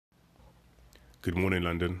Good morning,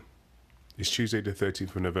 London. It's Tuesday, the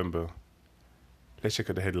 13th of November. Let's check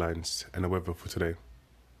out the headlines and the weather for today.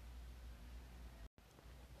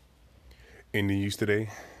 In the news today,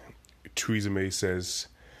 Theresa May says,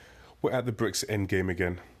 "We're at the Brexit endgame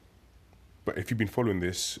again." But if you've been following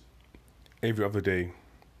this, every other day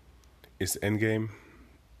it's the endgame,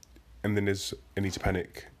 and then there's a need to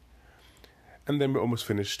panic. And then we're almost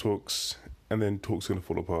finished talks, and then talks are going to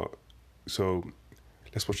fall apart. So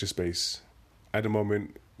let's watch this space. At the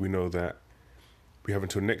moment, we know that we have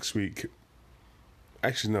until next week.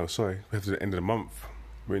 Actually, no, sorry. We have to the end of the month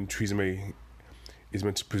when Theresa May is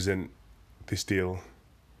meant to present this deal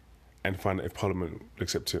and find out if Parliament will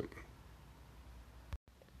accept it.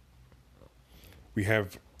 We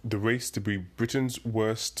have the race to be Britain's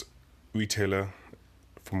worst retailer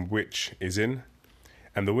from which is in,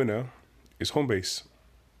 and the winner is Homebase.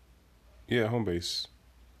 Yeah, Homebase.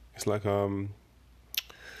 It's like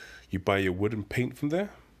you buy your wood and paint from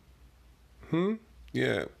there?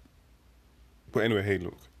 Yeah. But anyway, hey,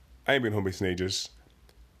 look. I ain't been Homebase in ages.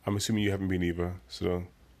 I'm assuming you haven't been either, so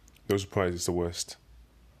no surprise, it's the worst.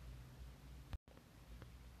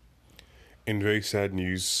 In very sad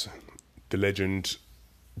news, the legend,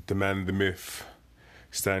 the man, the myth,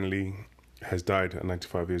 Stan Lee, has died at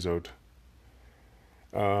 95 years old.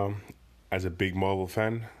 As a big Marvel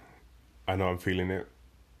fan, I know I'm feeling it.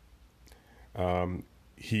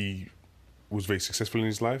 He was very successful in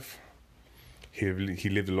his life. He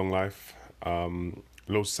lived a long life.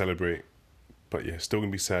 Loads to celebrate. But yeah, still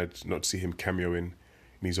going to be sad not to see him cameo in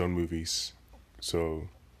his own movies. So,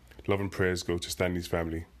 love and prayers go to Stanley's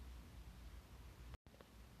family.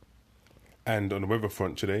 And on the weather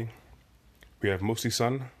front today, we have mostly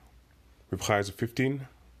sun, with highs of 15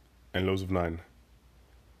 and lows of 9.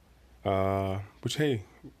 Which, hey,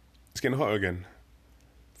 it's getting hotter again.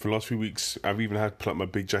 For the last few weeks, I've even had to pull up my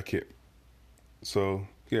big jacket. So,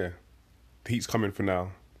 yeah, the heat's coming for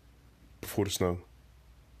now. Before the snow.